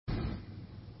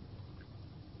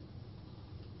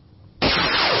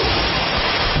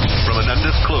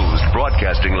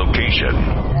broadcasting location.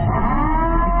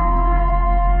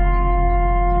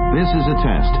 This is a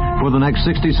test. For the next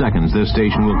 60 seconds, this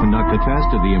station will conduct a test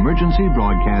of the emergency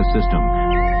broadcast system.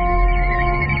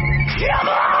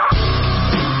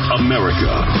 America,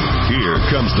 here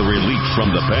comes the relief from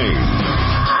the pain.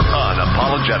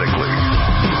 Unapologetically.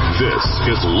 This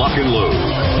is Lock and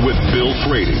Load with Bill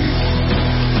Frady.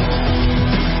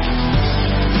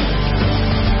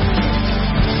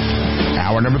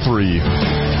 Hour number 3.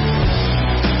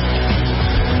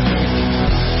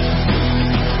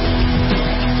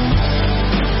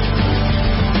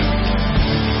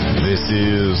 This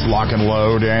is Lock and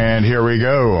Load, and here we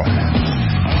go.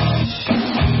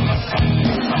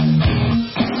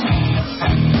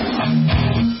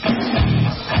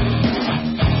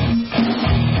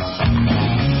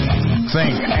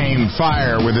 Think, Aim,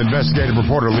 Fire with investigative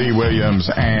reporter Lee Williams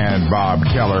and Bob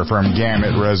Keller from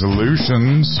Gamut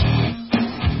Resolutions.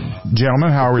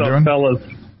 Gentlemen, how are we doing? Fellas?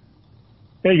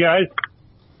 Hey, guys.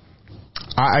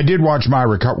 I did watch my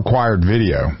required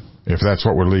video, if that's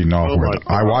what we're leading off with.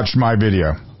 I watched my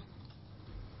video.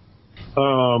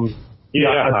 Yeah,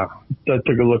 I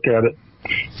took a look at it.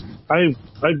 I've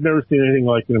never seen anything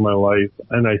like it in my life,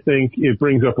 and I think it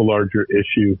brings up a larger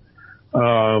issue.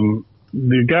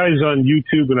 The guys on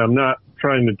YouTube, and I'm not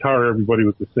trying to tar everybody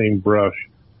with the same brush.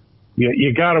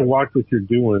 You got to watch what you're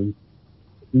doing.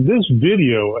 This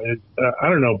video, I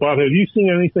don't know, Bob, have you seen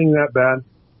anything that bad?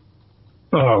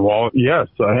 Oh, well, yes,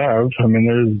 I have. I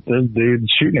mean, there's dudes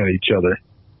shooting at each other.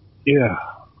 Yeah.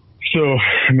 So,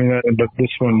 I mean, but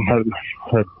this one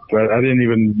I didn't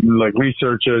even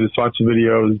research it. I just watched the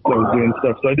videos. I was doing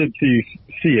stuff. So I did see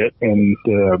it, and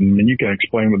you can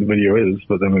explain what the video is,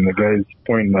 but I mean, the guy's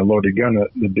pointing a loaded gun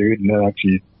at the dude and then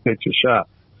actually takes a shot.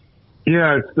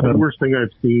 Yeah, it's the worst thing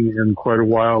I've seen in quite a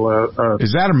while.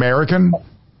 Is that American?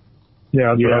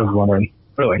 Yeah, that's what I was wondering.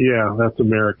 Really? Yeah, that's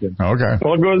American. Okay.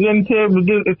 Well, it goes into,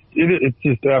 it's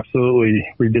just absolutely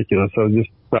ridiculous. I was just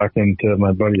talking to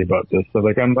my buddy about this. So,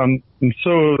 I'm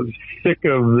so sick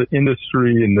of the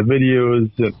industry and the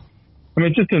videos. I mean,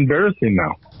 it's just embarrassing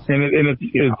now. And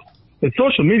it's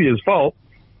social media's fault.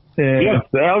 And it's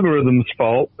the algorithm's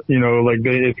fault.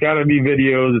 It's gotta be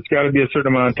videos. It's gotta be a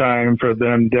certain amount of time for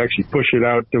them to actually push it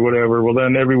out to whatever. Well,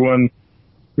 then everyone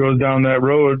goes down that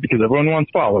road because everyone wants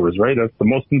followers, right? That's the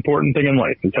most important thing in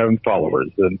life, is having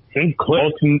followers. And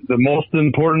the most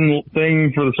important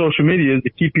thing for the social media is to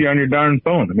keep you on your darn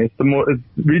phone. I mean, it's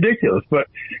ridiculous, but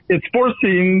it's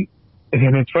forcing,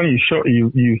 and it's funny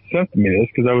you sent me this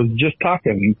because I was just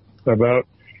talking about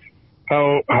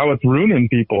how it's ruining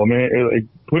people. I mean,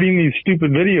 putting these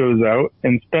stupid videos out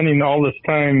and spending all this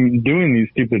time doing these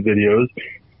stupid videos,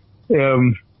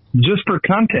 just for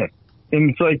content.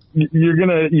 And it's like, you're going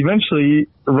to eventually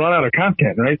run out of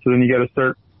content, right? So then you got to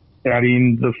start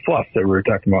adding the fluff that we were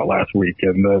talking about last week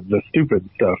and the stupid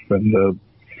stuff and the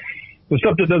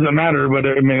stuff that doesn't matter. But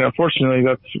I mean, unfortunately,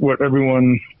 that's what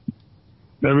everyone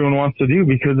wants to do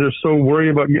because they're so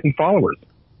worried about getting followers.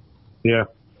 Yeah.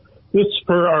 This,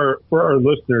 for our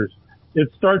listeners,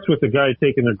 it starts with a guy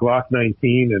taking a Glock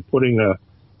 19 and putting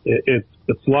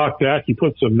it's locked back. He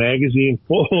puts a magazine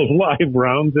full of live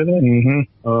rounds in it,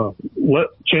 let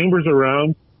chambers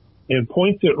around, and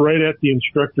points it right at the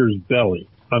instructor's belly.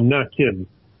 I'm not kidding.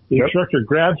 The instructor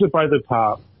grabs it by the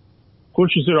top,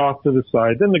 pushes it off to the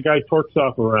side. Then the guy torques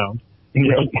off around.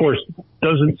 Which, of course,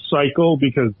 doesn't cycle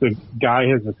because the guy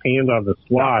has his hand on the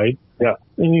slide. Yeah.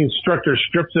 And the instructor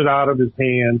strips it out of his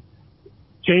hand,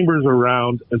 chambers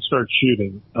around, and starts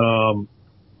shooting. The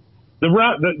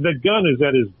gun is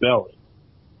at his belly.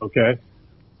 Okay.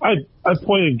 I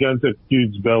pointed guns at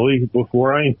dude's belly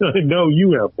before. I know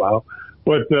you have, Bob.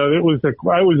 But,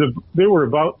 they were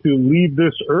about to leave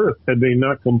this earth had they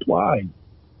not complied.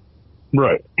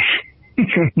 Right.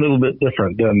 A little bit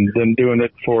different than doing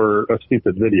it for a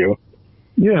stupid video.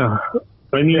 Yeah.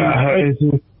 I mean,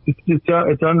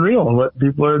 it's unreal what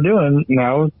people are doing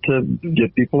now to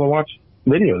get people to watch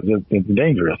videos. It's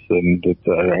dangerous, and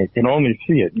I can only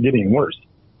see it getting worse.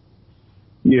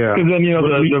 Yeah. Because then,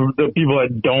 the people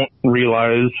that don't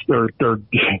realize or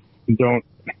don't,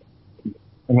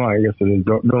 well, I guess it is,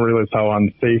 don't realize how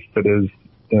unsafe it is,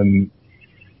 and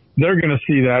they're going to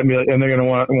see that and they're going to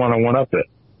want to one-up it.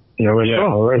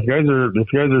 If guys are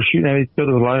shooting at each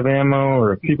other with live ammo,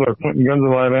 or if people are pointing guns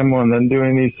with live ammo and then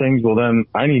doing these things, well, then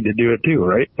I need to do it too,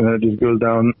 right? And then it just goes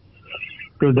down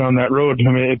that road.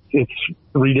 I mean, it's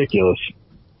ridiculous.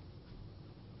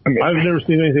 I mean, I've never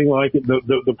seen anything like it.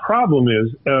 The problem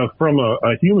is, from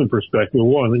a human perspective,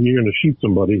 one, you're going to shoot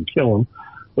somebody and kill them.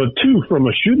 But two, from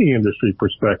a shooting industry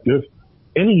perspective,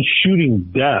 any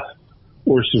shooting death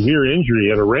or severe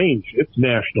injury at a range, it's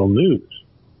national news.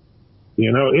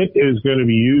 You know, it is going to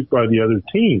be used by the other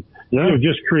team. Yeah. They've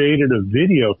just created a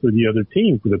video for the other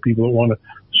team, for the people that want to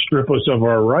strip us of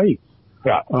our rights.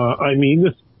 Yeah. I mean,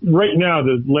 this right now,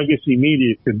 the legacy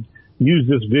media could use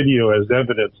this video as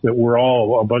evidence that we're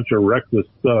all a bunch of reckless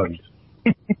thugs.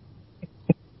 But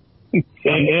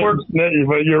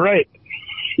you're right.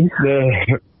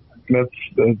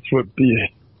 That's what people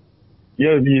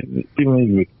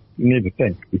need to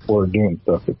think before doing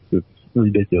stuff. It's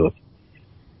ridiculous.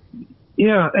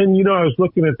 Yeah, and you know, I was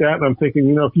looking at that and I'm thinking,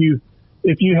 you know, if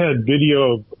you had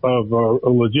video of a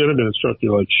legitimate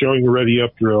instructor, like showing ready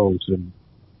up drills and,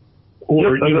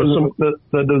 or, that, you know,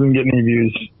 that doesn't get any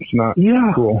views. It's not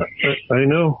cool. I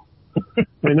know.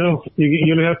 I know.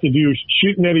 You're going to have to do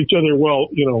shooting at each other. Well,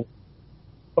 you know,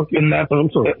 okay, and that's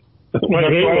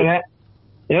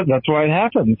why it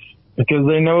happens, because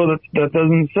they know that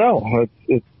doesn't sell.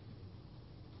 It's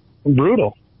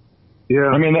brutal. Yeah.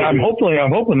 I mean, I'm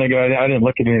hoping the guy, I didn't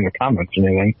look at any of the comments or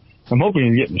anything. I'm hoping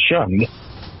he's getting shunned,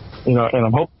 you know, and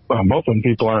I'm hoping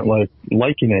people aren't like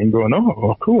liking it and going,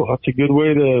 oh, cool. That's a good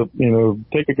way to, you know,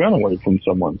 take a gun away from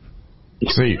someone.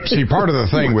 See, part of the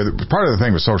thing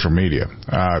with social media,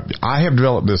 I have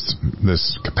developed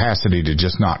this capacity to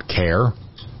just not care.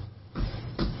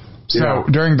 So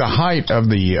during the height of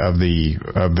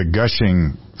the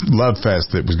gushing love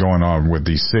fest that was going on with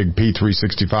the SIG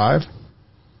P365,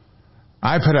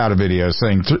 I put out a video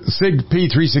saying SIG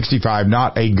P365,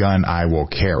 not a gun I will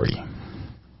carry.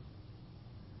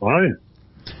 Fine.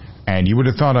 And you would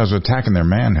have thought I was attacking their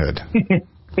manhood.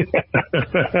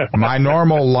 My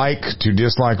normal like to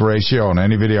dislike ratio on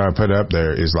any video I put up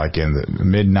there is like in the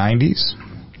mid 90s.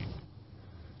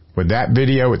 With that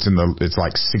video, it's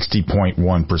like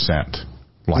 60.1%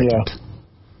 liked it.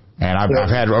 And I've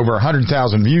had over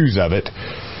 100,000 views of it.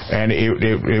 And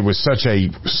it was such a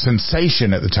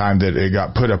sensation at the time that it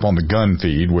got put up on the gun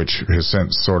feed, which has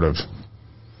since sort of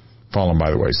fallen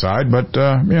by the wayside. But,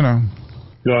 you know.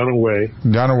 Gone away.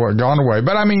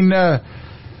 But I mean,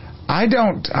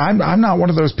 I'm not one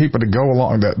of those people to go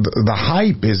along. The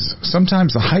hype is,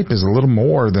 sometimes the hype is a little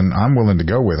more than I'm willing to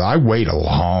go with. I wait a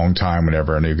long time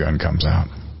whenever a new gun comes out.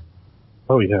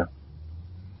 Oh, yeah.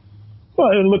 Well,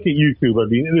 and look at YouTube. I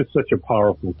mean, it is such a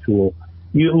powerful tool.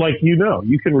 You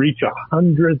can reach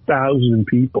 100,000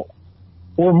 people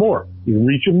or more. You can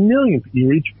reach 1 million. You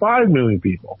reach 5 million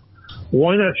people.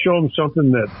 Why not show them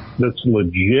something that's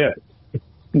legit?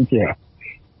 Yeah.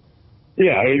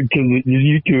 Yeah, because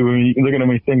YouTube, look at how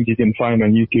many things you can find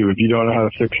on YouTube if you don't know how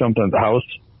to fix something at the house.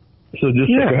 So just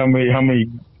look at how many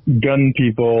gun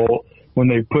people, when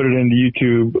they put it into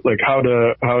YouTube, like how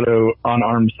to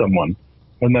unarm someone.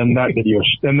 And then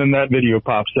that video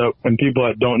pops up, and people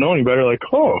that don't know any better are like,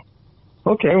 oh,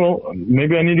 okay, well,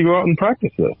 maybe I need to go out and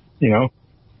practice this, you know?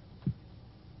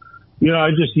 You know,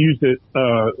 I just used it,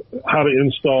 how to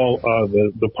install,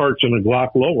 the parts in a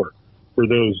Glock lower for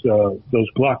those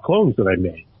Glock clones that I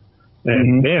made.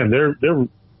 And man, there were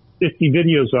 50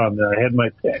 videos on there. I had my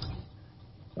pick.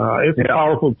 It's a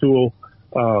powerful tool.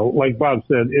 Like Bob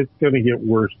said, it's going to get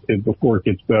worse before it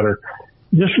gets better.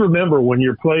 Just remember, when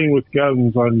you're playing with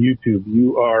guns on YouTube,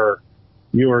 you are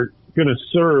going to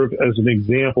serve as an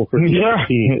example for the other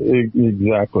team.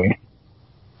 Exactly.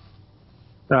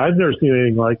 I've never seen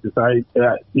anything like this. I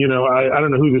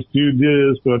don't know who this dude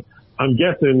is, but I'm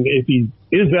guessing if he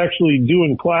is actually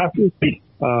doing classes,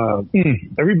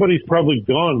 everybody's probably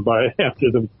gone by after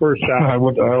the first hour. I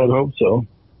would hope so.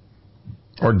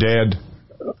 Or dead.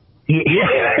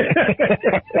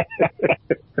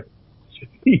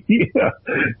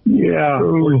 Yeah,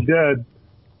 we're dead.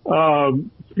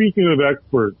 Speaking of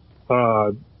experts,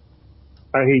 I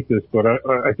hate this, but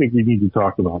I think we need to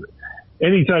talk about it.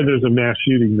 Anytime there's a mass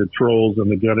shooting, the trolls and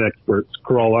the gun experts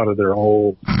crawl out of their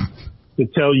holes to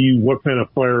tell you what kind of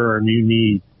firearm you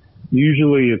need.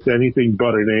 Usually it's anything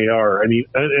but an AR. I mean,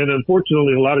 and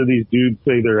unfortunately, a lot of these dudes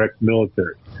say they're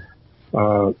ex-military.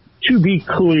 To be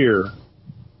clear,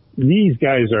 these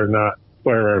guys are not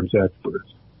firearms experts.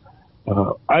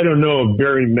 I don't know of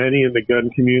very many in the gun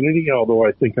community, although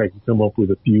I think I can come up with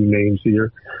a few names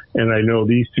here. And I know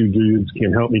these two dudes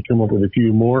can help me come up with a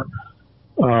few more.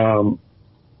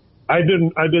 I've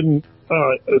been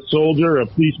a soldier, a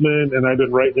policeman, and I've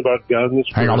been writing about guns.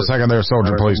 Hang on a second there,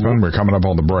 soldier policeman. We're coming up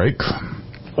on the break.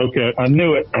 Okay. I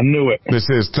knew it. This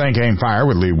is Think, Aim, Fire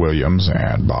with Lee Williams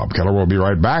and Bob Keller. We'll be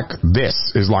right back.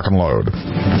 This is Lock and Load.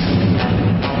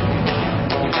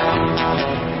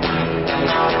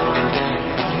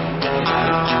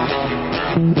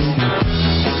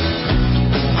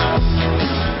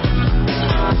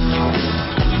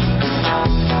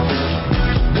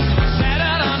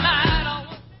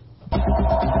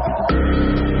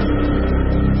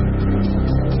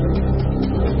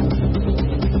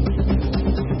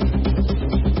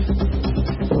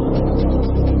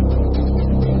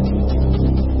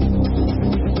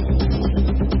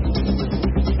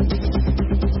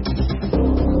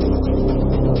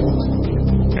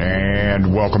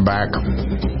 Welcome back.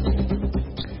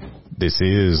 This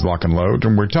is Lock and Load,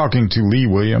 and we're talking to Lee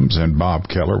Williams and Bob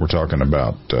Keller. We're talking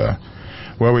about,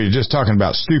 we were just talking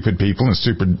about stupid people and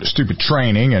stupid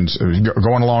training and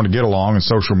going along to get along and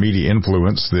social media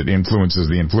influence that influences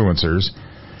the influencers.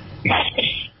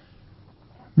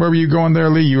 Where were you going there,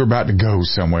 Lee? You were about to go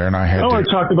somewhere, and I had to... I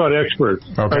talked about experts.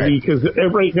 Okay. I mean, because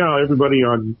right now, everybody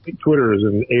on Twitter is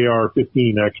an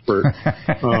AR-15 expert.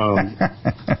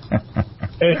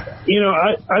 And,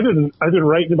 I've been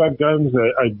writing about guns.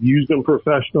 I've used them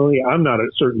professionally. I'm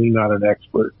certainly not an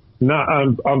expert.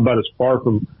 I'm about as far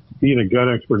from being a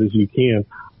gun expert as you can.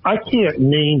 I can't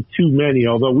name too many,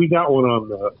 although we got one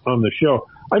on the show.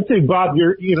 I'd say, Bob,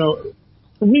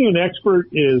 for me, an expert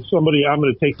is somebody I'm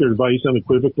going to take their advice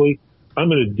unequivocally. I'm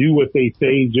going to do what they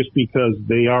say just because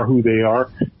they are who they are.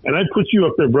 And I put you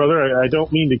up there, brother. I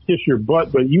don't mean to kiss your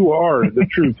butt, but you are the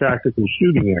true tactical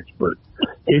shooting expert.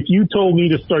 If you told me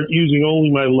to start using only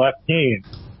my left hand,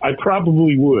 I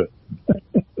probably would.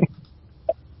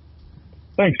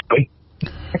 Thanks, buddy.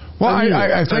 Well,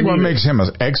 I think what makes him an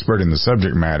expert in the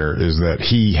subject matter is that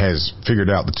he has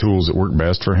figured out the tools that work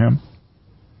best for him.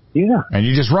 Yeah. And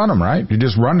you just run them, right? You're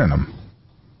just running them.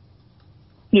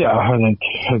 Yeah, I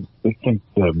think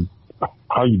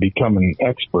how you become an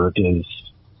expert is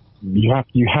you have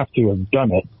to have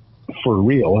done it for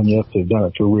real, and you have to have done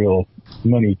it for real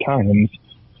many times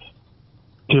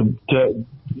to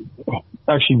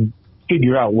actually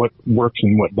figure out what works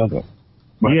and what doesn't.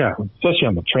 Yeah, especially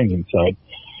on the training side.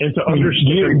 And to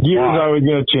understand gear's always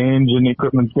going to change, and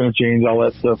equipment's going to change, all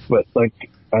that stuff. But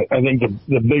I think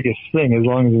the biggest thing, as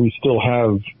long as we still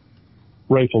have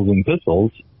rifles and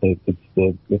pistols, it's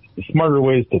the smarter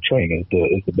ways to train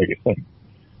is the biggest thing.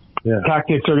 Yeah.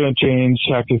 Tactics are going to change.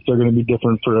 Tactics are going to be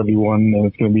different for everyone, and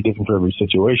it's going to be different for every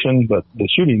situation. But the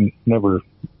shooting never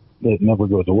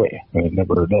goes away.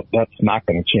 That's not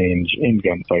going to change in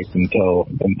gunfights until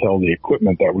the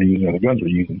equipment that we're using and the guns we're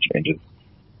using changes.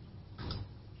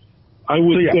 I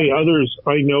would say others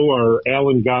I know are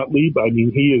Alan Gottlieb. I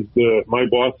mean, he is my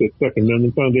boss at Second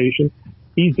Amendment Foundation.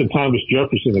 He's the Thomas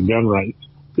Jefferson of gun rights.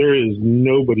 There is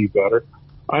nobody better.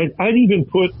 I'd even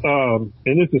put, and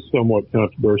this is somewhat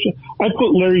controversial, I'd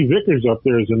put Larry Vickers up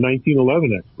there as a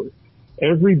 1911 expert.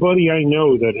 Everybody I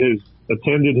know that has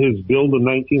attended his Build a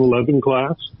 1911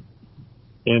 class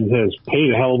and has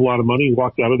paid a hell of a lot of money,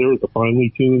 walked out of there with a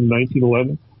finely tuned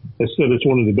 1911, has said it's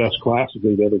one of the best classes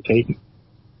they've ever taken.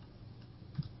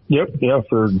 Yep, yeah,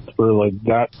 for like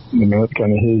that, that's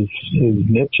kind of his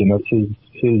niche, and that's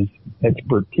his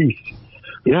expertise.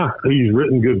 Yeah, he's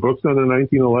written good books on the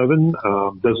 1911,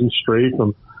 doesn't stray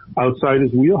from outside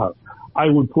his wheelhouse. I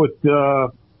would put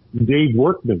Dave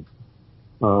Workman,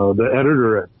 the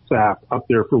editor at SAP, up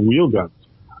there for wheel guns.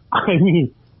 I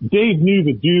mean, Dave knew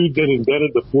the dude that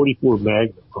invented the 44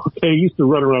 Magnum. Okay, he used to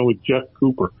run around with Jeff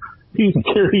Cooper. He's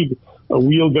carried a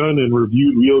wheel gun and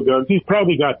reviewed wheel guns. He's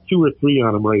probably got 2 or 3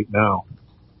 on him right now.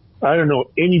 I don't know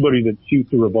anybody that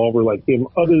shoots a revolver like him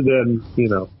other than,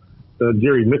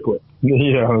 Jerry Micklet.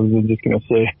 Yeah, I was just going to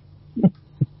say.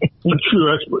 A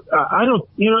true expert. I don't,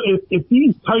 if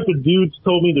these type of dudes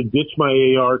told me to ditch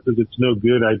my AR because it's no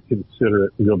good, I'd consider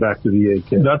it and go back to the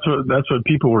AK. That's what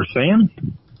people were saying?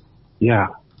 Yeah.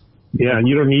 Yeah,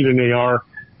 you don't need an AR.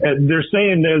 And they're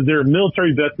saying that they're a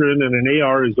military veteran and an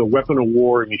AR is a weapon of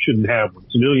war and you shouldn't have one.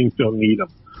 Civilians don't need them.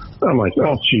 I'm like,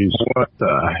 oh, jeez, what the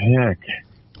heck?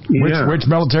 Yeah. Which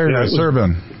military are they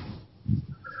serving?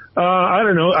 I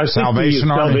don't know. I Salvation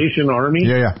think Army. Salvation Army.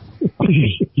 Yeah.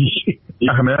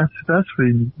 I mean, that's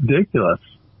ridiculous.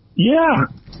 Yeah.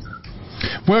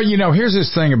 Well, here's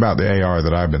this thing about the AR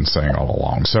that I've been saying all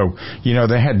along. So,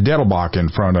 they had Dettelbach in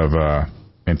front of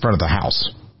the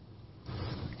house.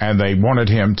 And they wanted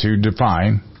him to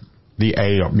define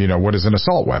what is an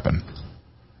assault weapon.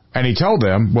 And he told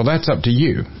them, well, that's up to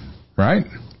you, right?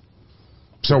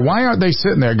 So why aren't they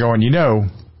sitting there going,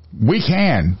 we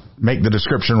can make the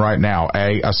description right now.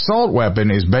 A assault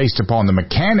weapon is based upon the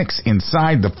mechanics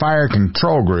inside the fire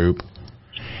control group.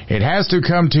 It has to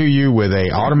come to you with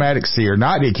a automatic sear.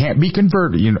 It can't be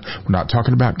converted. We're not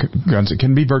talking about guns that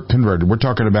can be converted. We're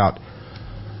talking about,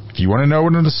 if you want to know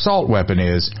what an assault weapon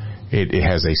is, it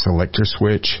has a selector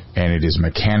switch, and it is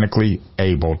mechanically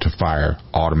able to fire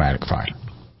automatic fire.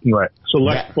 Right.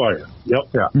 Select fire. Yep.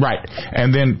 Yeah. Right.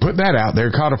 And then put that out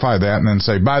there, codify that, and then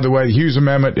say, by the way, the Hughes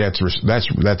Amendment, that's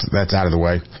out of the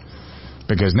way.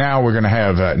 Because now we're going to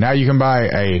have, now you can buy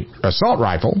a assault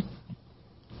rifle,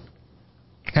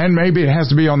 and maybe it has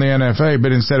to be on the NFA,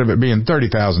 but instead of it being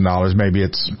 $30,000, maybe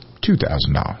it's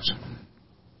 $2,000.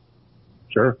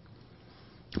 Sure.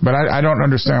 But I don't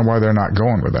understand why they're not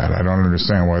going with that. I don't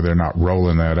understand why they're not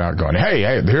rolling that out, going, hey,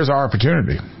 here's our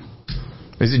opportunity.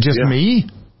 Is it just me?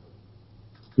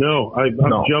 No, I'm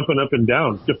jumping up and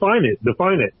down. Define it.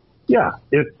 Yeah,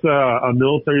 it's a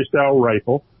military-style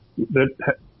rifle that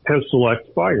has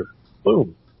select fire.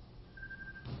 Boom.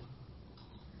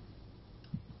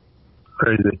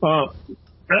 Crazy.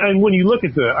 And when you look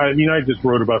at I just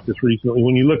wrote about this recently.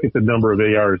 When you look at the number of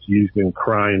ARs used in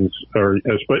crimes or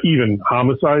even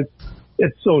homicides,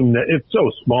 it's so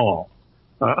small.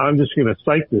 I'm just going to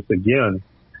cite this again.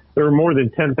 There were more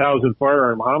than 10,000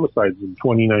 firearm homicides in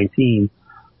 2019,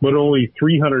 but only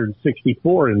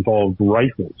 364 involved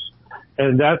rifles.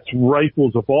 And that's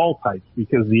rifles of all types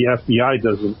because the FBI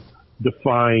doesn't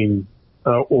define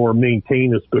or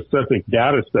maintain a specific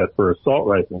data set for assault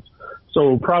rifles.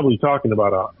 So we're probably talking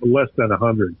about less than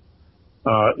 100.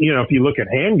 If you look at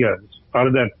handguns, out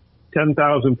of that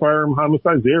 10,000 firearm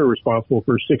homicides, they were responsible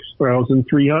for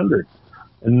 6,300.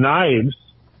 And knives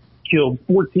killed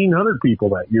 1,400 people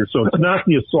that year. So it's not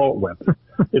the assault weapon.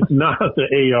 It's not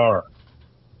the AR.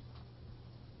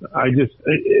 I'll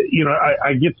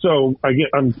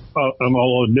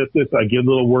admit this, I get a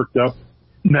little worked up.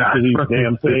 Nah, these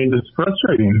damn things. It's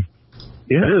frustrating.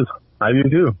 Yeah. It is. I do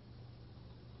too.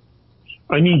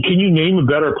 I mean, can you name a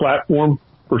better platform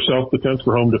for self-defense,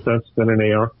 for home defense than an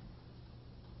AR?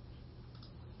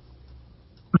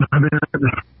 I mean, it's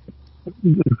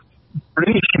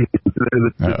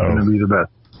going to be the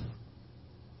best.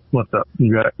 What's up?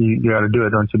 You got to do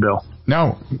it, don't you, Bill?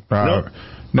 No.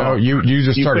 No, you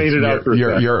just started. Faded out for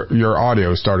your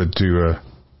audio started to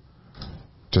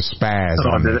spaz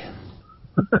on me.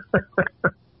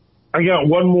 I got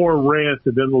one more rant,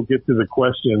 and then we'll get to the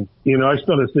question. I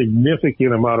spent a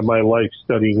significant amount of my life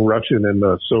studying Russian and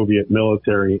the Soviet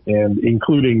military, and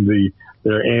including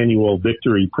their annual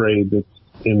victory parade that's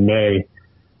in May.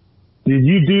 Did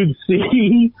you dudes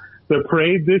see the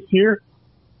parade this year?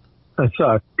 I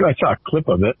saw a clip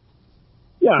of it.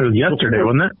 Yeah, it was yesterday,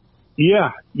 wasn't it?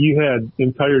 Yeah, you had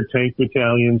entire tank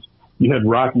battalions, you had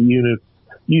rocket units,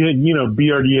 you had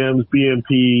BRDMs,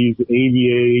 BMPs,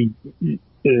 AVA.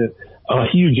 A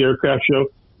huge aircraft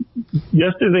show.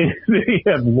 Yesterday, they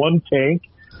had one tank,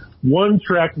 one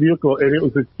tracked vehicle, and it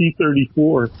was a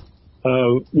T-34,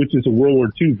 which is a World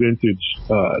War II vintage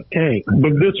tank.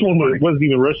 But this one wasn't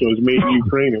even Russian. It was made in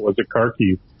Ukraine. It was a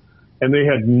Kharkiv. And they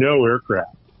had no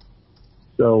aircraft.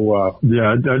 So, I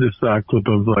just saw a clip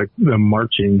of, them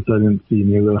marching, so I didn't see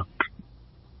any of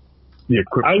the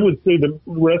equipment. I would say the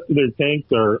rest of their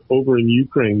tanks are over in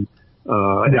Ukraine.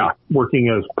 Working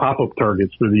as pop-up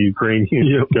targets for the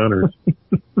Ukrainian gunners.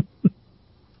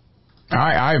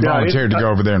 I volunteered to go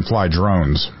over there and fly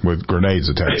drones with grenades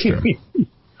attached to them.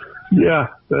 Yeah,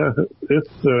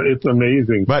 it's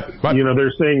amazing. But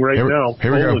they're saying now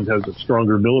Poland has a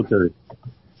stronger military.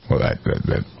 Well,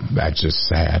 that's just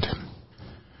sad.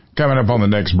 Coming up on the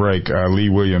next break, Lee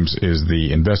Williams is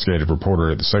the investigative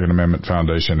reporter at the Second Amendment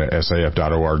Foundation at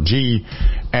SAF.org,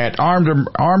 at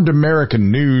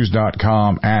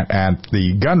armedamericannews.com, at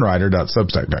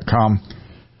thegunwriter.substack.com.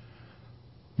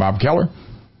 Bob Keller,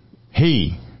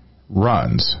 he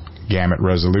runs Gamut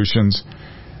Resolutions.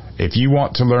 If you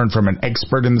want to learn from an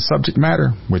expert in the subject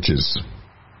matter, which is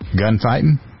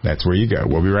gunfighting, that's where you go.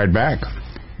 We'll be right back.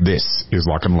 This is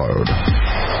Lock and Load.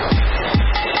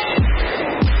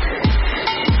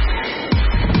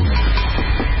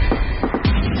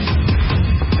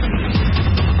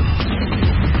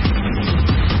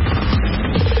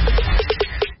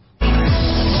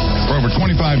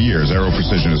 Years, Aero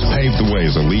Precision has paved the way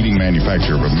as a leading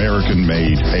manufacturer of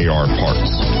American-made AR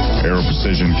parts. Aero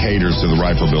Precision caters to the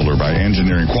rifle builder by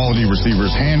engineering quality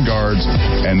receivers, handguards,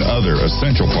 and other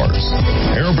essential parts.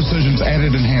 Aero Precision's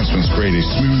added enhancements create a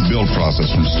smooth build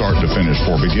process from start to finish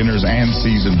for beginners and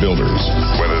seasoned builders.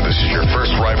 Whether this is your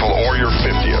first rifle or your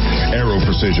 50th, Aero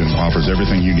Precision offers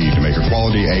everything you need to make a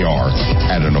quality AR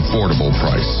at an affordable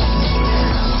price.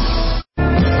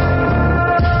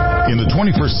 In the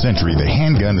 21st century, the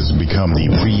handgun has become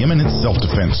the preeminent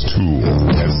self-defense tool.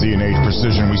 At C&H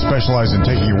Precision, we specialize in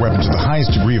taking your weapon to the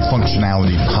highest degree of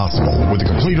functionality possible. With a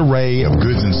complete array of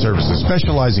goods and services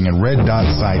specializing in red dot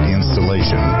sight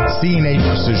installation, C&H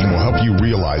Precision will help you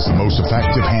realize the most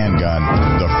effective handgun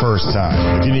the first time.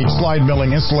 If you need slide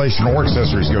milling, installation, or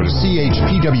accessories, go to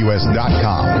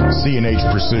chpws.com. C&H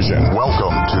Precision.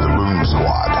 Welcome to the Boom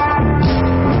Squad.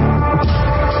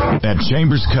 At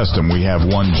Chambers Custom, we have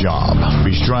one job.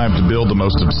 We strive to build the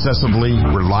most obsessively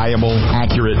reliable,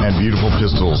 accurate, and beautiful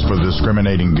pistols for the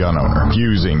discriminating gun owner.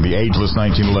 Fusing the ageless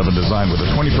 1911 design with a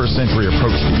 21st century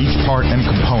approach to each part and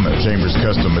component, Chambers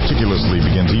Custom meticulously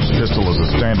begins each pistol as a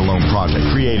standalone project,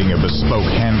 creating a bespoke,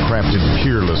 handcrafted,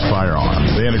 peerless firearm.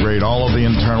 They integrate all of the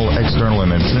internal, external,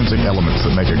 and intrinsic elements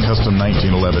that make a custom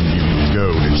 1911 unique.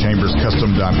 Go to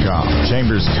chamberscustom.com.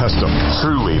 Chambers Custom,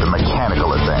 truly the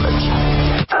mechanical advantage.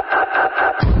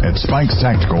 At Spikes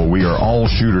Tactical, we are all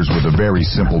shooters with a very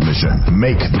simple mission.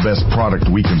 Make the best product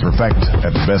we can perfect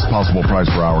at the best possible price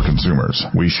for our consumers.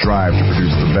 We strive to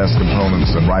produce the best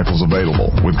components and rifles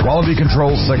available, with quality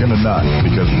control second to none,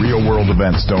 because real-world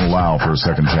events don't allow for a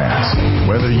second chance.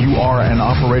 Whether you are an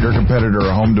operator, competitor,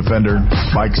 or home defender,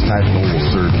 Spikes Tactical will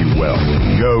serve you well.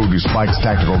 Go to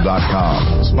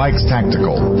spikestactical.com. Spikes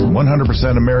Tactical, 100%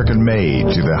 American-made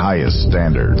to the highest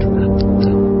standard.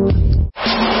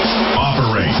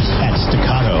 Operate. At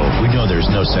Staccato, we know there's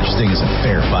no such thing as a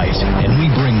fair fight, and we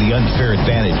bring the unfair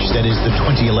advantage that is the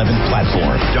 2011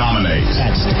 platform. Dominate.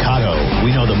 At Staccato,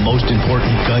 we know the most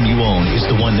important gun you own is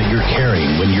the one that you're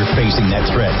carrying when you're facing that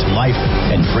threat to life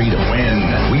and freedom. Win.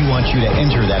 We want you to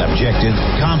enter that objective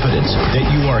confidence that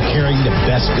you are carrying the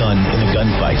best gun in a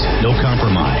gunfight. No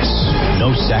compromise.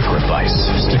 No sacrifice.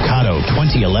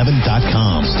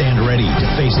 Staccato2011.com. Stand ready to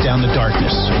face down the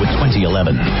darkness with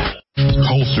 2011.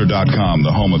 Holster.com,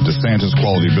 the home of DeSantis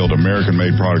quality-built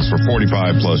American-made products for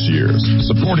 45 plus years.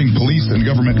 Supporting police and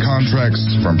government contracts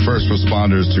from first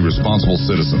responders to responsible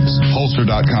citizens.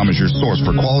 Holster.com is your source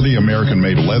for quality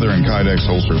American-made leather and Kydex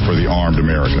holsters for the armed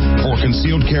American. For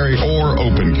concealed carry or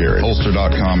open carry,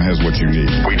 Holster.com has what you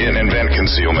need. We didn't invent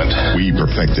concealment. We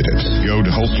perfected it. Go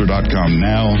to Holster.com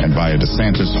now and buy a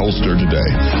DeSantis holster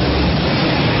today.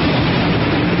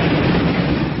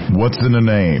 What's in a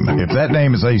name? If that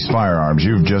name is Ace Firearms,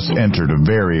 you've just entered a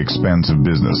very expensive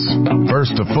business.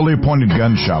 First, a fully appointed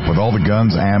gun shop with all the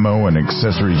guns, ammo, and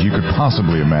accessories you could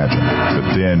possibly imagine.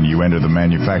 But then you enter the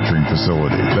manufacturing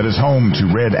facility that is home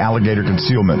to Red Alligator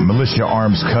Concealment, Militia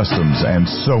Arms Customs, and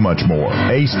so much more.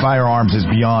 Ace Firearms is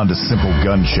beyond a simple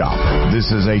gun shop. This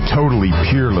is a totally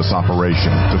peerless operation.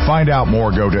 To find out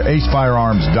more, go to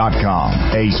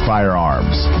acefirearms.com. Ace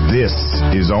Firearms. This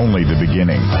is only the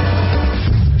beginning.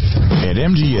 At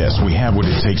MGS, we have what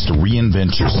it takes to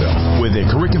reinvent yourself. With a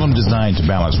curriculum designed to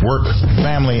balance work,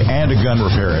 family, and a gun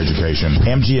repair education,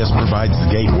 MGS provides the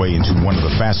gateway into one of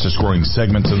the fastest-growing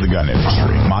segments of the gun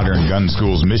industry. Modern Gun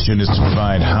School's mission is to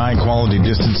provide high-quality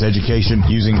distance education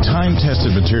using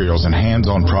time-tested materials and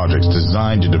hands-on projects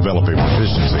designed to develop a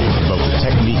proficiency in both the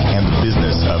technique and the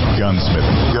business of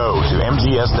gunsmithing. Go to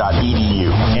mgs.edu.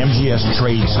 MGS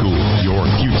Trade School. Your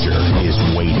future is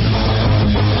waiting.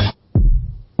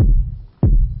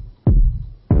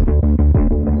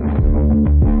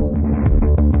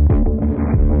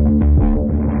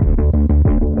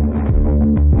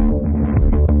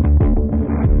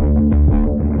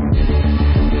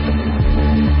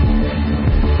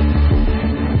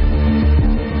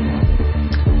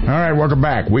 Welcome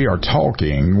back. We are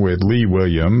talking with Lee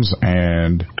Williams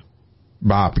and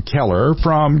Bob Keller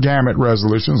from Gamut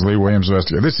Resolutions. Lee Williams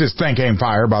investigator. This is Think Aim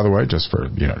Fire, by the way, just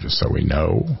so we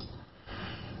know.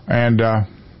 And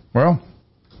well,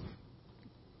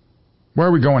 where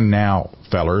are we going now,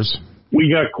 fellers?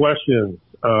 We got questions,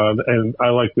 and I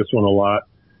like this one a lot.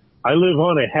 I live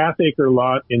on a half-acre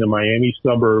lot in a Miami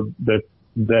suburb that's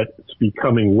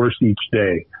becoming worse each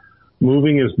day.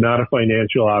 Moving is not a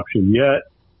financial option yet.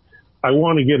 I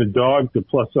want to get a dog to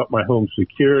plus up my home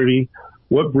security.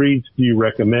 What breeds do you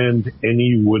recommend? Any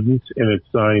you wouldn't? And it's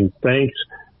signed, thanks,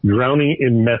 Drowning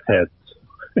in Meth Heads.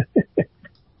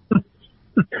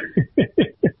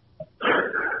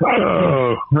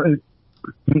 Oh,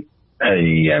 I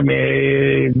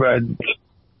mean, but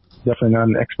definitely not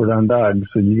an expert on dogs,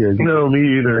 so you guys. No,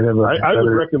 me either. I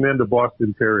would recommend a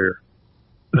Boston Terrier.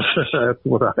 That's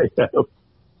what I have.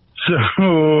 So,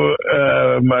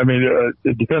 I mean,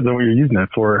 it depends on what you're using it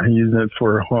for. Are you using it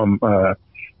for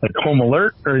like home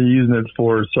alert, or are you using it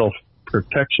for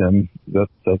self-protection?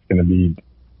 That's going to be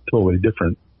totally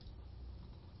different.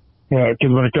 Yeah,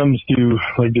 because when it comes to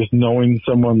like just knowing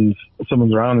someone's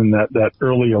around and that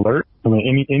early alert, I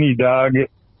mean, any dog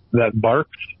that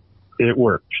barks, it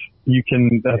works. You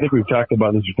can, I think we've talked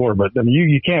about this before, but I mean,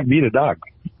 you can't beat a dog.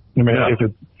 I mean, if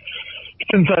it's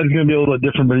inside, it's going to be a little bit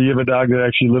different, but you have a dog that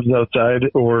actually lives outside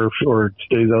or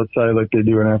stays outside like they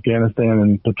do in Afghanistan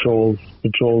and patrols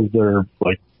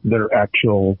their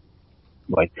actual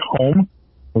like home,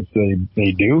 which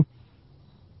they do.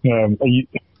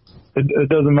 It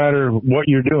doesn't matter what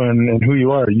you're doing and who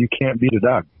you are. You can't beat a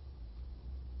dog.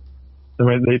 I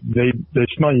mean, they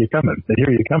smell you coming. They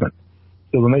hear you coming.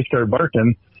 So when they start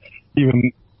barking,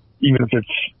 even if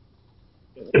it's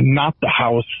not the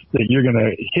house that you're going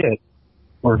to hit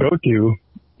or go to,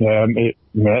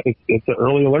 it's an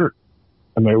early alert.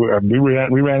 I mean,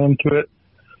 we ran into it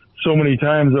so many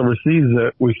times overseas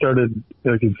that we started,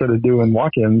 like, instead of doing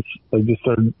walk-ins, I just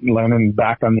started landing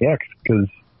back on the X, because,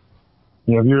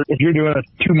 you know, if you're doing a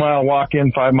 2-mile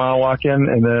walk-in, 5-mile walk-in,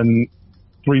 and then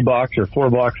 3 blocks or 4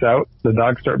 blocks out, the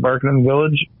dogs start barking in the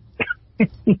village.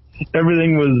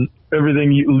 everything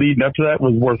leading up to that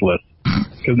was worthless,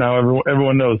 because now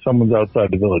everyone knows someone's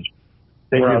outside the village.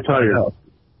 We're outside your house.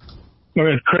 I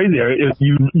mean, it's crazy.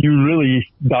 You really,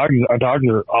 dogs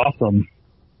are awesome,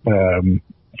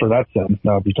 for that sense.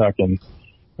 Now, if you're talking,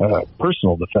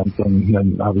 personal defense,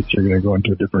 then obviously you're going to go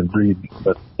into a different breed.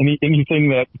 But anything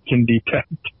that can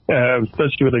detect,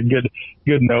 especially with a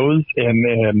good nose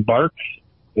and barks,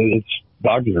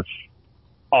 dogs are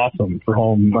awesome for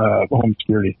home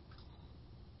security.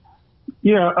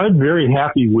 Yeah, I'm very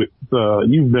happy with,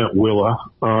 you've met Willa.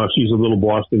 She's a little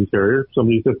Boston Terrier.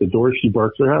 Somebody's at the door, she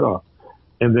barks her head off.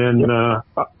 And then,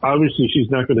 obviously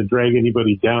she's not going to drag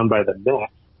anybody down by the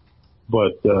neck,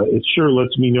 but, it sure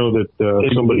lets me know that,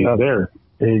 somebody's there.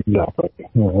 Exactly.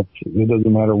 Yeah, it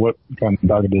doesn't matter what kind of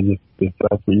dog it is, if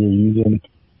that's what you're using.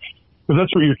 If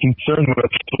that's what you're concerned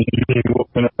with, usually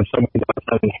somebody's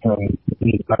outside,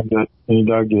 any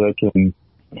dog that can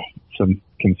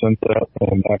sense that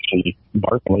and actually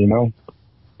bark, you know.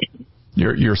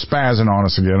 You're spazzing on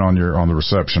us again on the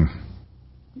reception.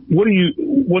 What are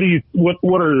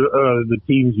the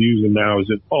teams using now? Is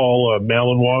it all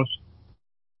Malinois?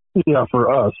 Yeah,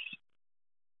 for us.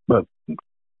 But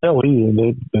LE,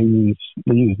 they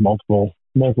use multiple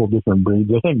different breeds.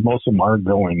 I think most of them are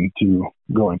going to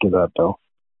that though.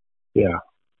 Yeah.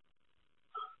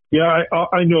 Yeah,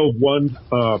 I know one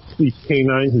police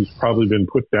canine who's probably been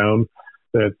put down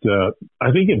that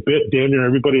I think it bit damn near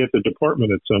everybody at the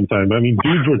department at some time. I mean,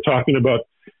 dudes were talking about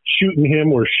shooting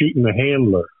him or shooting the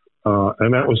handler,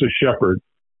 and that was a shepherd.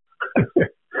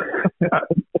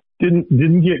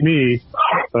 Didn't get me,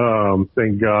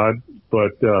 thank God.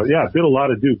 But yeah, bit a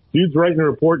lot of dudes. Dudes writing a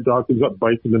report, dog comes up,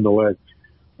 bites him in the leg.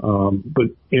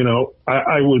 But you know,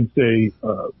 I would say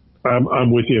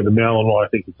I'm with you. The Malinois, I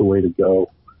think, is the way to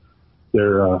go.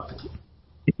 They're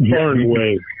far and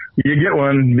away. You get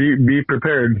one, be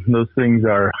prepared. Those things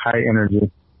are high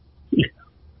energy. Yeah.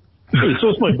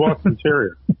 So's my Boston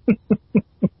Terrier.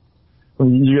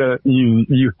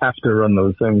 You have to run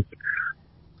those things.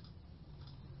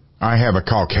 I have a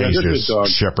Caucasian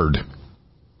shepherd.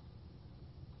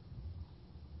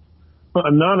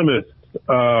 Anonymous,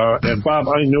 and Bob,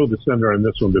 I know the sender on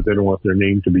this one, but they don't want their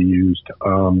name to be used.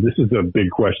 This is a big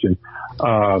question.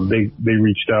 They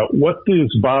reached out. What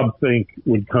does Bob think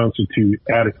would constitute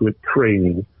adequate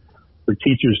training for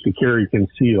teachers to carry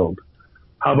concealed?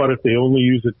 How about if they only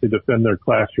use it to defend their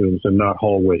classrooms and not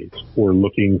hallways, or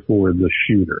looking for the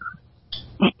shooter?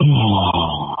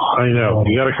 I know.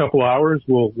 You got a couple hours?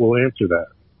 We'll answer that.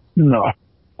 No.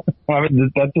 I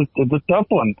mean, that's a tough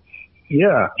one.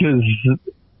 Yeah. Because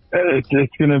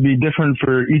it's going to be different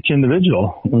for each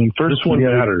individual. I mean, first one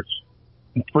matters.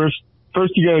 First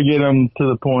you got to get them to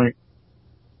the point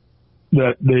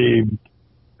that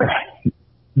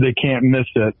they can't miss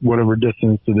it, whatever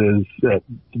distance it is. That,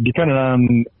 depending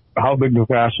on how big the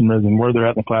classroom is and where they're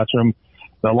at in the classroom,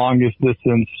 the longest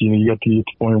distance, you get to the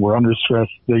point where under stress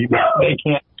they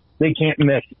can't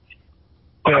miss.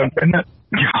 I'm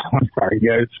sorry,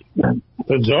 guys.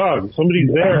 The dog.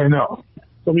 Somebody's there. I know.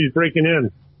 Somebody's breaking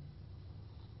in.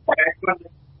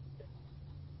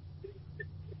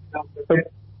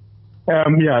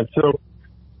 Yeah. So,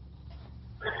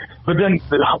 but then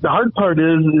the hard part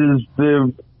is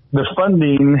the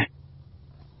funding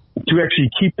to actually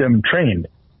keep them trained,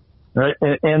 right?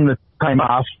 And the time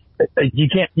off. You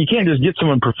can't just get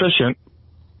someone proficient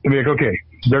and be like, okay,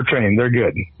 they're trained, they're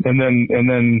good, and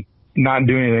then not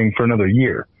do anything for another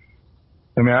year.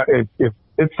 I mean, if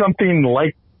it's something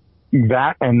like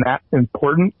that and that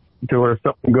important to where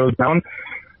something goes down,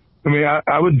 I mean,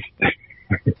 I would,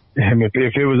 and if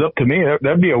it was up to me,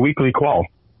 that'd be a weekly qual.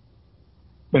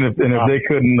 And if they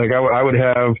couldn't, like,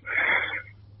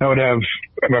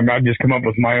 I'd just come up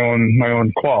with my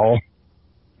own qual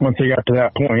once they got to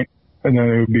that point. And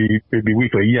then it'd be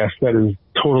weekly. Yes, that is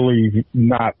totally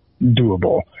not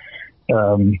doable.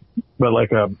 But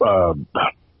like a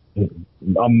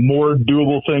more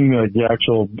doable thing, like the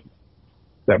actual,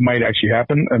 that might actually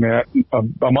happen. I mean,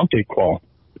 a monthly qual.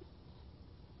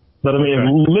 But I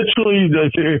mean, literally,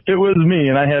 if it was me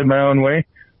and I had my own way,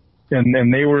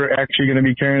 and they were actually going to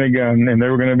be carrying a gun, and they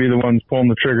were going to be the ones pulling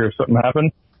the trigger if something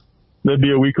happened, there'd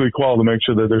be a weekly call to make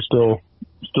sure that they're still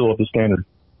up to standard.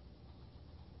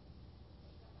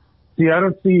 See, I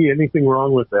don't see anything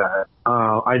wrong with that.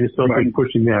 I just don't think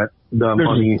pushing the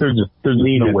money. There's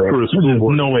no way. There's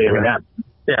no way it would happen.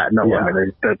 Yeah, no way.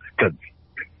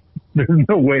 There's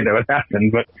no way that would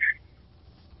happen. But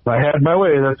if I had my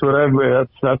way,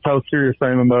 that's how serious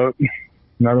I am about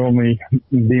not only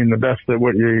being the best at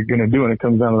what you're going to do when it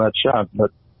comes down to that shot,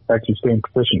 but actually staying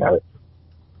proficient at it.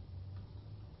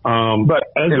 But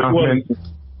as it was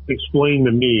explained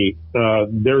to me,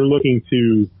 they're looking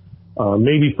to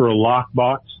maybe for a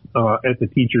lockbox at the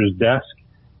teacher's desk,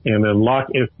 and then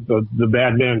if the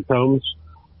bad man comes,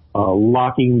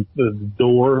 locking the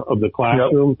door of the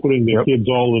classroom, putting the kids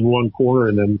all in one corner,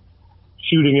 and then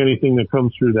shooting anything that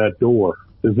comes through that door.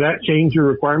 Does that change your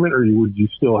requirement, or would you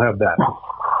still have that?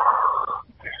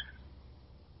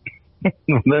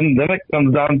 Then it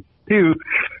comes down to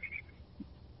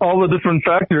all the different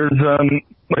factors.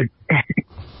 Like,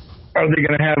 are they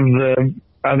going to have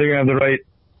the right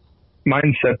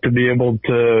mindset to be able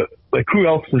to, like, who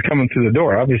else is coming through the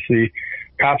door? Obviously,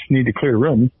 cops need to clear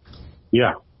rooms.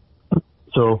 Yeah.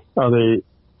 So are they?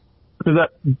 Because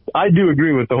I do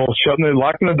agree with the whole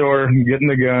locking the door, getting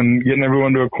the gun, getting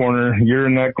everyone to a corner. You're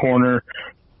in that corner,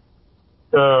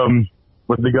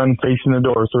 with the gun facing the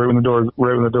door. So right when the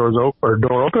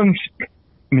door opens, I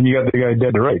mean, you got the guy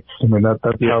dead to rights. I mean, that's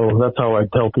how I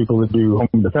tell people to do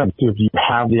home defense. If you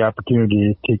have the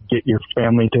opportunity to get your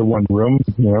family to one room,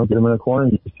 get them in a corner,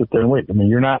 you sit there and wait. I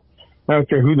mean, I don't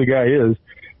care who the guy is.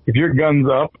 If your gun's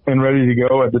up and ready to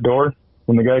go at the door,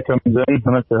 when the guy comes in, I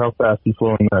don't care how fast you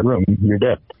flow in that room, you're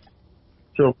dead.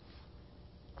 So,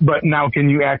 but now can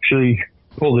you actually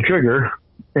pull the trigger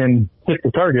and hit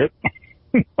the target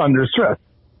under stress?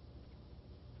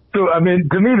 So, I mean,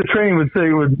 to me, the training would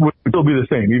still be the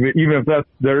same, even if that's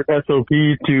their SOP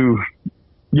to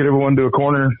get everyone to a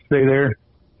corner, stay there,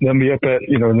 then be up at,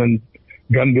 and then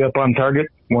gun be up on target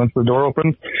once the door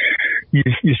opens. You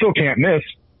still can't miss.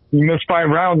 You miss 5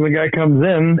 rounds, and the guy comes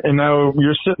in, and now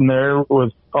you're sitting there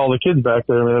with all the kids back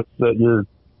there. I mean,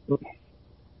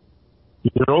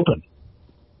 you're open.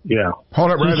 Yeah.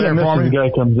 Hold it right there for me. The guy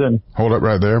comes in. Hold it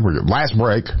right there. We're last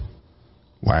break.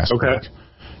 Break.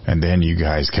 And then you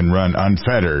guys can run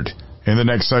unfettered in the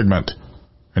next segment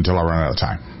until I run out of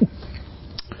time.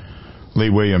 Lee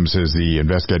Williams is the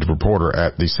investigative reporter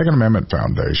at the Second Amendment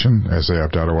Foundation,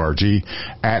 SAF.org,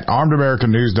 at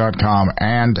armedamericannews.com,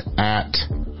 and at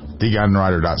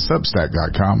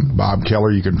thegunwriter.substack.com. Bob Keller,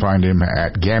 you can find him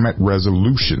at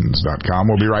gamutresolutions.com.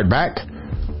 We'll be right back.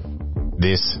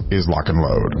 This is Lock and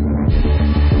Load.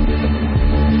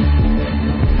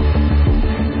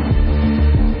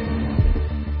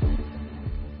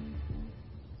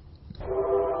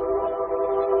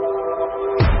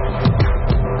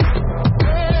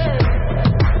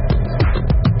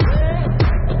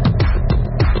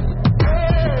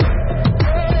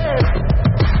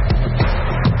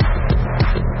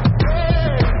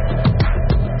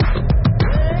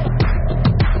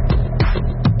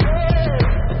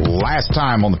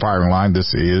 Time on the firing line.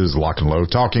 This is Lock and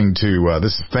Load, talking to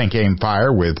this is Think Aim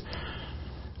Fire with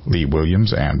Lee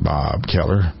Williams and Bob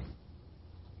Keller.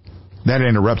 That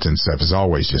interrupting stuff is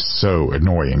always just so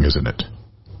annoying, isn't it?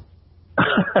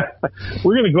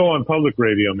 We're going to go on public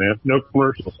radio, man. No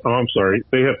commercials. Oh, I'm sorry.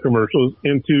 They have commercials.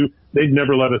 They'd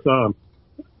never let us on.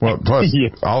 Well, plus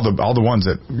all the ones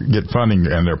that get funding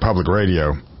and they're public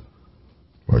radio.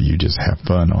 Well, you just have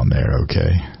fun on there,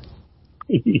 okay?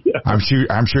 Yeah. I'm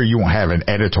sure you won't have an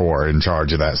editor in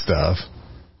charge of that stuff.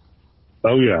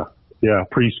 Oh yeah,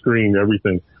 pre-screened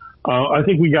everything. I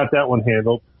think we got that one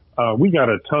handled. We got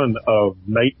a ton of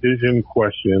night vision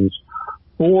questions.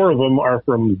 4 of them are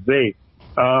from Vape.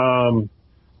 I'm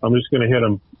just going to hit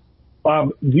them. Bob,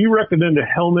 do you recommend a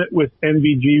helmet with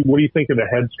NVG? What do you think of the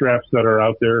head straps that are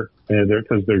out there?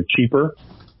 Because they're cheaper.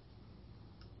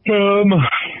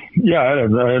 Yeah, I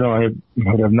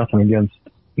have nothing against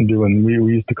doing. We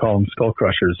used to call them skull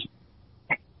crushers.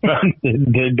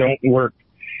 They don't work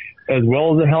as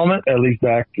well as a helmet, at least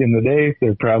back in the day.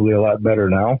 They're probably a lot better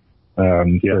now.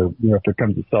 So, if it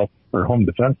comes to self or home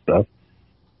defense stuff,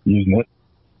 using it.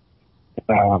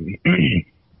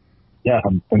 They're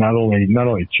not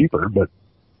only cheaper, but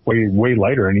way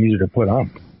lighter and easier to put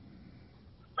on.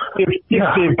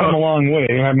 They've come a long way.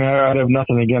 I mean, I'd have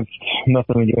nothing against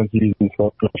using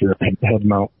skull crusher head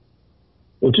mount.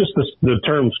 Well, just the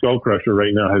term skull crusher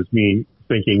right now has me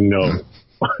thinking no.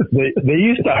 They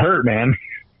used to hurt, man.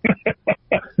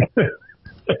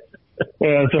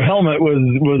 So helmet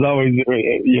was always,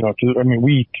 we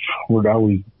would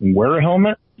always wear a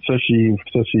helmet, especially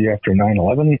after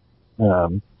 9/11.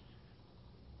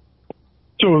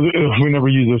 So we never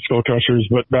used those skull crushers,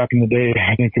 but back in the day,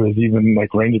 I think it was even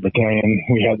like Ranger Battalion,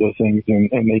 we had those things,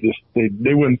 and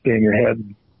they wouldn't stay in your head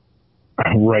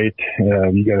right.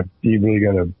 You really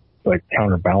gotta like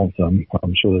counterbalance them.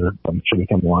 I'm sure they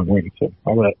come a long way. So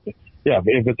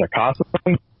if it's a cost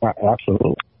thing,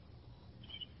 absolutely.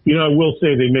 You know, I will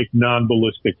say they make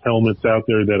non-ballistic helmets out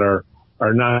there that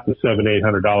are not the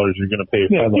 $700-800 you're going to pay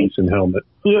for a decent helmet.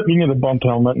 Yep, you can get a bumped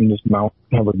helmet and just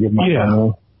have a good mount on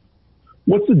there.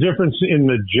 What's the difference in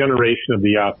the generation of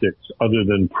the optics other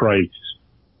than price?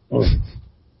 Oh.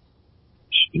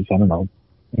 Jeez, I don't know.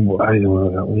 I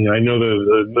know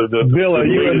the Bill, are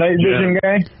you a night vision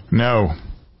guy? No.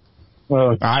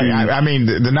 I mean,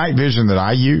 the night vision that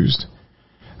I used,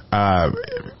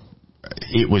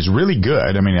 it was really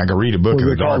good. I mean, I could read a book in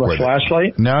the dark with it.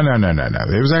 Flashlight? No.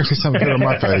 It was actually something good on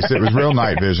my face. It was real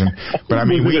night vision. But I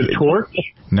mean, was it a torch?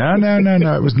 No.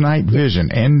 It was night vision.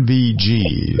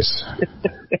 NVGs.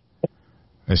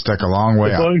 They stuck a long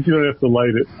way out. As long as you don't have to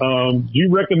light it. Do you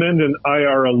recommend an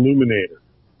IR illuminator?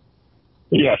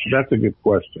 Yes. That's a good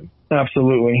question.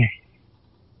 Absolutely.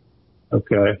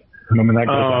 Okay. I mean, that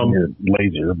goes on your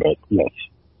laser, but yes.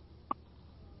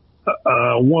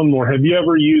 One more. Have you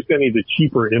ever used any of the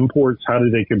cheaper imports? How do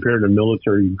they compare to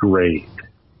military grade?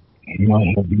 No,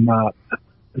 I have not.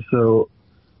 So,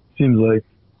 seems like...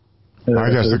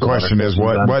 I guess the question is,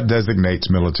 what designates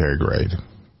military grade?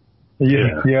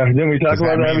 Yeah. Didn't we talk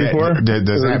about that before?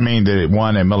 Does that mean that it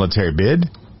won a military bid?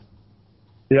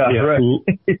 Yeah. Right.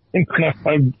 Because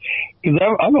I've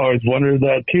always wondered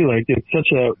that too. Like, it's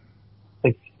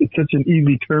such an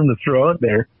easy term to throw out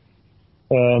there.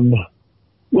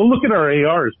 Well, look at our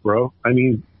ARs, bro. I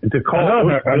mean, to call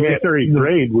it military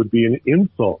grade would be an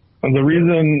insult. And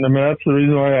that's the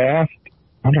reason why I asked.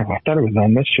 I don't know. I thought it was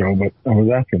on this show, but I was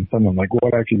asking someone like,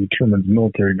 what actually determines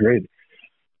military grade?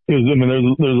 Because I mean,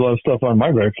 there's a lot of stuff on my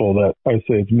rifle that I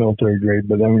say it's military grade,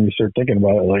 but then when you start thinking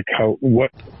about it, like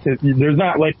there's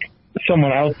not like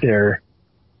someone out there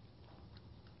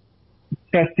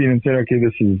testing and saying, okay,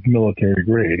 this is military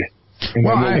grade. And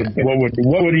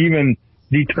what would even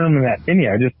determine that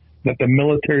just that the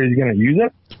military is going to use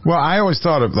it? Well, I always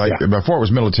thought of before it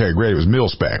was military grade, it was mil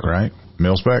spec, right?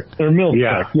 Mil spec? Or mil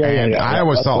spec. Yeah. I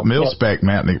always thought mil spec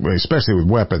meant, especially with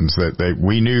weapons, that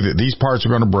we knew that these parts are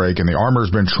going to break and the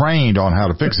armor's been trained on how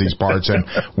to fix these parts, and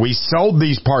we sold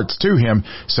these parts to him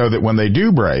so that when they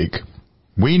do break,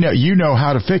 you know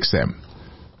how to fix them.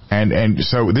 And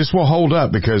so this will hold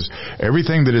up because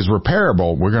everything that is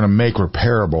repairable, we're going to make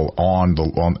repairable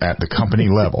at the company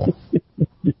level.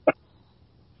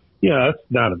 Yeah, that's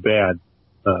not a bad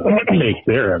take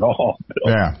there at all.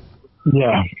 Yeah.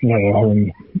 Yeah.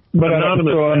 But on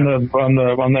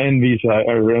the NV side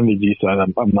or NVG side,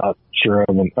 I'm not sure.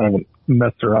 I haven't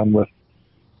messed around with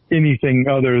anything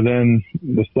other than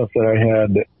the stuff that I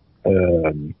had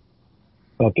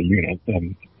not the unit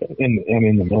and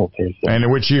in the military. So.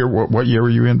 And which year? What year were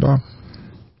you in, Bob?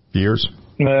 Years?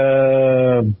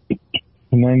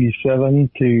 97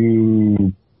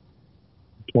 to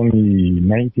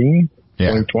 2019.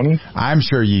 Yeah. 2020. I'm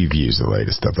sure you've used the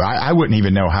latest stuff. I wouldn't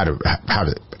even know how to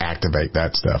activate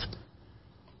that stuff.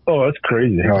 Oh, that's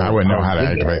crazy. I wouldn't know how to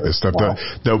activate this stuff. Wow.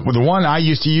 The one I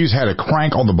used to use had a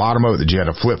crank on the bottom of it that you had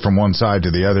to flip from one side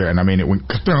to the other, and I mean it went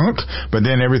ka-dunk, but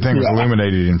then everything was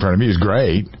illuminated in front of me. It was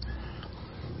great.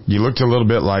 You looked a little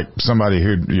bit like somebody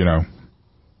who'd,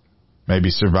 maybe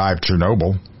survived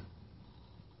Chernobyl.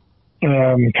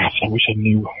 Gosh, I wish I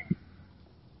knew.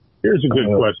 Here's a good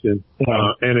question,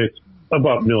 and it's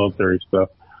about military stuff.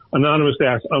 Anonymous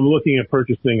asks, I'm looking at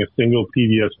purchasing a single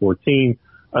PVS-14.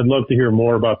 I'd love to hear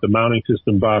more about the mounting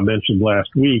system Bob mentioned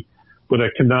last week, but I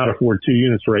cannot afford 2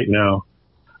 units right now.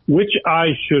 Which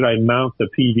eye should I mount the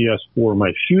PVS for,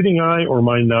 my shooting eye or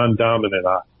my non-dominant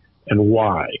eye, and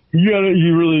why? That's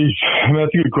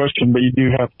a good question, but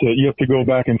you have to go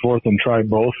back and forth and try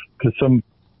both, because some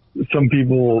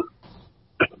people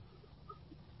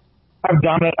have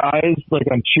dominant eyes like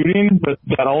on shooting, but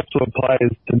that also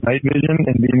applies to night vision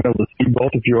and being able to see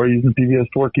both if you are using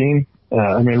PVS-14.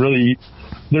 Really,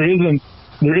 there isn't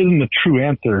a true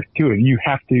answer to it. You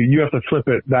have to flip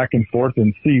it back and forth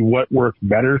and see what works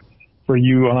better for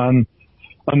you on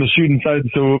the shooting side.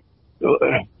 So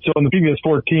on the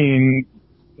PVS-14,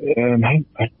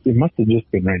 it must have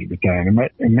just been Ranger Battalion.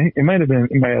 It might have been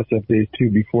in my SF days too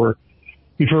before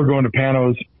going to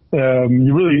Panos.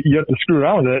 You have to screw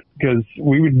around with it, because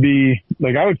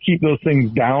I would keep those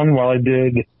things down while I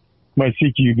did my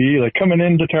CQB, like coming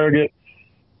into target.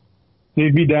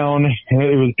 they'd be down.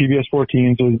 It was PBS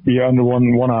 14, so it'd be under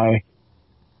one eye.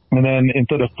 And then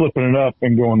instead of flipping it up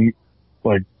and going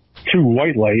like true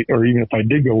white light, or even if I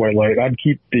did go white light, I'd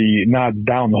keep the nods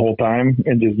down the whole time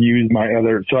and just use my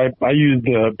other. So I used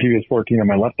the PBS 14 on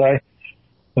my left eye,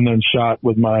 and then shot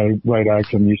with my right eye,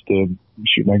 because I'm used to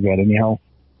shooting like that anyhow.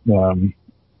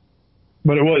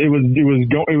 But it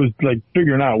was like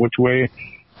figuring out which way.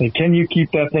 Like, can you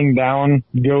keep that thing down,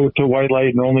 go to white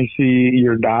light and only see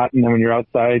your dot, and then when you're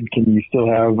outside, can you still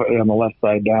have it on the left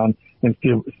side down and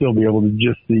still be able to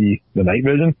just see the night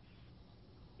vision?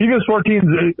 PBS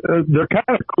 14s, they're kind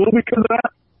of cool because of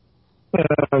that.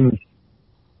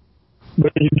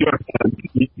 But you do have to,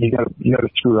 you got to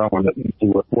screw around with it and see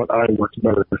what eye works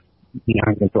better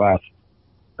behind the glass,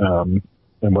 and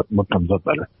what comes up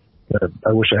better.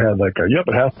 I wish I had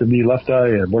it has to be left eye,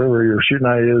 and whatever your shooting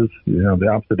eye is, the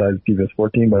opposite eye is PBS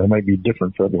 14, but it might be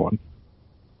different for everyone.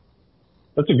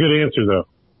 That's a good answer, though.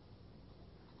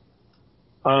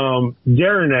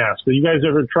 Darren asked, have you guys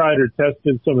ever tried or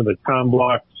tested some of the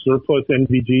ComBlock surplus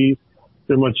NVGs?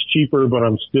 They're much cheaper, but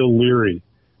I'm still leery.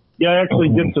 Yeah, I actually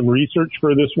did some research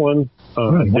for this one,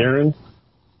 Darren.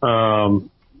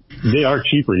 They are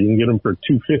cheaper. You can get them for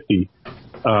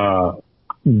 $250.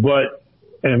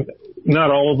 And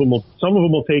not all of them will, some of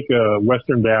them will take,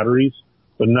 Western batteries,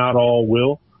 but not all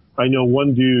will. I know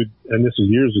one dude, and this is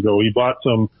years ago, he bought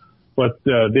some, but,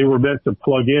 they were meant to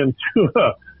plug into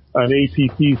an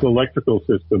APT's electrical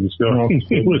system, so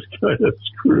it was kind of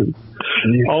screwed.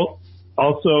 Yeah.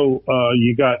 Also,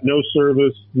 you got no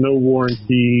service, no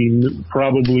warranty,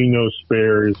 probably no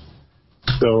spares.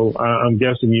 So I'm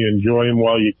guessing you enjoy them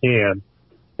while you can.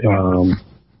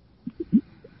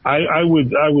 I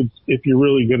would, if you're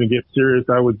really going to get serious,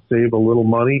 I would save a little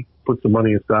money, put some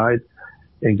money aside,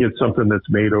 and get something that's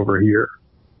made over here.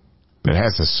 It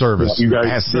has a service. It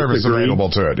has service available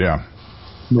to it, yeah.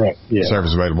 Right. Yeah.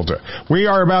 Service available to it. We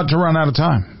are about to run out of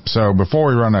time. So before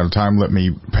we run out of time, let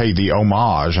me pay the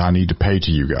homage I need to pay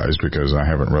to you guys, because I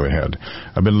haven't really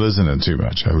I've been listening too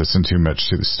much. I listen too much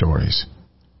to the stories.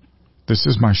 This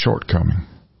is my shortcoming.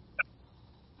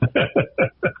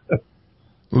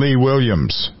 Lee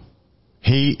Williams.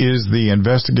 He is the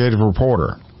investigative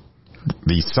reporter,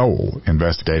 the sole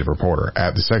investigative reporter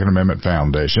at the Second Amendment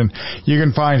Foundation. You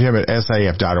can find him at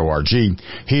saf.org.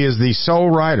 He is the sole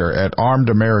writer at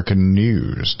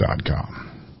armedamericannews.com.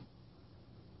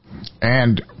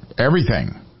 And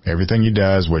everything he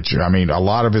does, which, I mean, a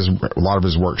lot of his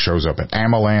work shows up at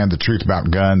AMOLAND, The Truth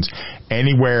About Guns,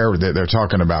 anywhere that they're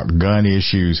talking about gun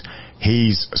issues.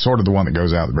 He's sort of the one that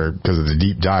goes out there because of the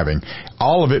deep diving.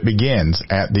 All of it begins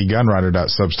at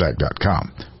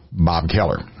thegunwriter.substack.com. Bob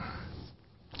Keller.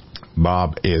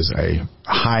 Bob is a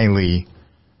highly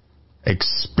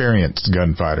experienced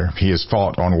gunfighter. He has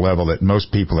fought on a level that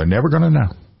most people are never going to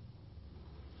know.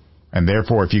 And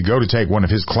therefore, if you go to take one of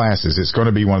his classes, it's going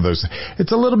to be one of those.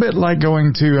 It's a little bit like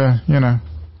going to,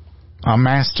 a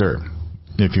master,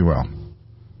 if you will.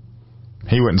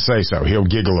 He wouldn't say so. He'll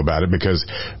giggle about it because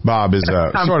Bob is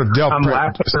sort of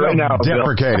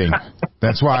deprecating.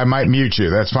 That's why I might mute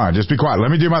you. That's fine. Just be quiet. Let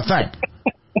me do my thing.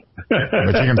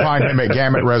 But you can find him at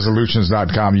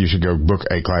gamutresolutions.com. You should go book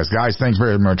a class. Guys, thanks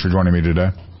very much for joining me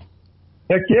today.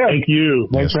 Heck yeah. Thank you.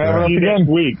 Thanks for having us again. Next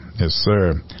week. Yes,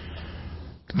 sir.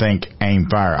 Think, aim,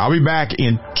 fire. I'll be back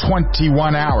in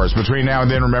 21 hours. Between now and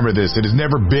then, remember this. It has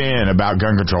never been about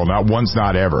gun control. Not once,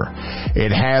 not ever.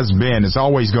 It has been, it's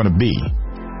always going to be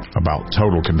about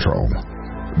total control.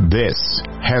 This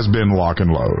has been Lock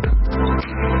and Load.